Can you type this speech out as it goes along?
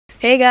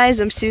Hey guys,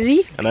 I'm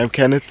Suzy. And I'm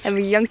Kenneth. And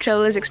we're young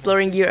travelers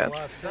exploring Europe.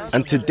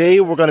 And today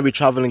we're going to be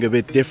traveling a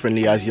bit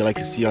differently, as you like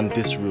to see on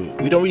this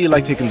route. We don't really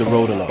like taking the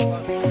road a lot.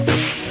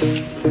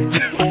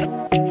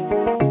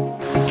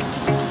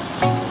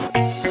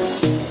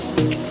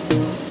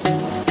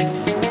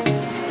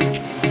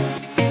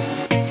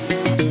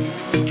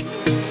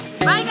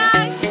 Bye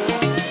guys!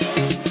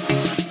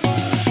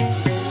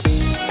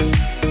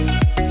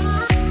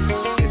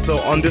 So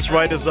on this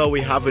ride as well,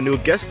 we have a new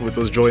guest with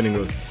us joining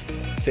us.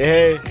 Say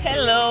hey!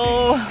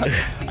 Hello!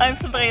 I'm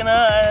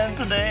Sabrina and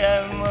today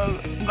I'm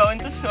going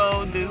to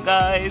show these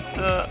guys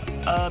the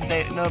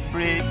Danube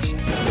bridge.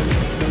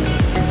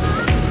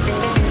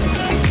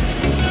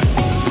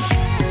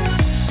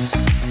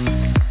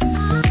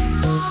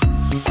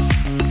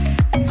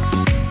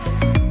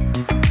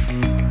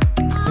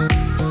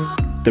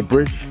 The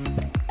bridge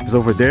is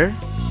over there.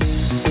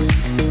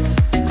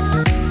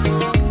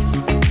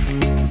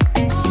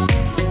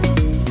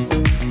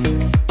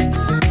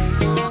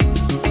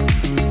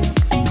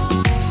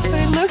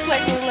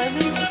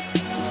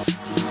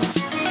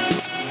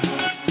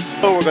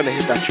 Oh, we're gonna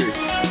hit that tree.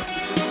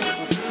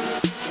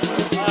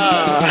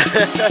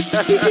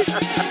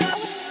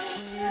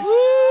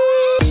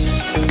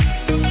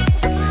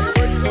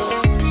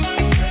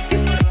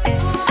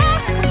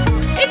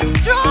 It's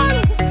strong!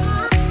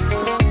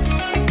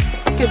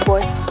 Good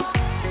boy.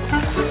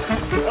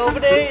 Over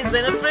there is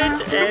the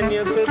bridge and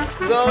you could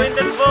go in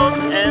the boat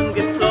and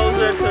get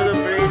closer to the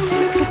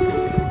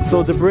bridge.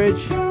 So the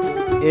bridge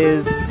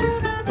is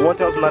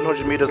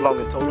 1,900 meters long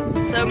in total.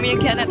 So me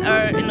and Kenneth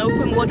are in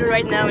open water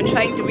right now and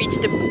trying to reach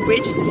the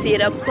bridge to see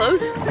it up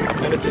close.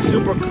 And it's a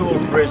super cool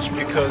bridge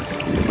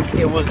because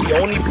it was the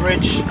only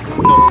bridge,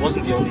 no, it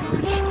wasn't the only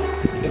bridge.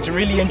 It's a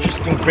really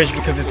interesting bridge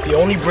because it's the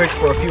only bridge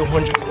for a few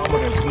hundred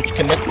kilometers which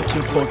connects the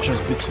two cultures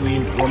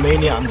between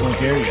Romania and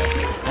Bulgaria.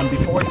 And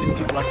before these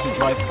people actually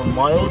drive for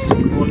miles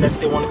unless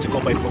they wanted to go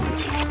by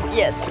boat.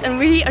 Yes, and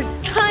we are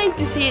trying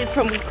to see it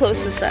from the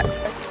closest side.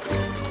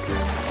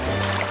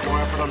 More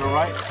effort on the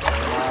right.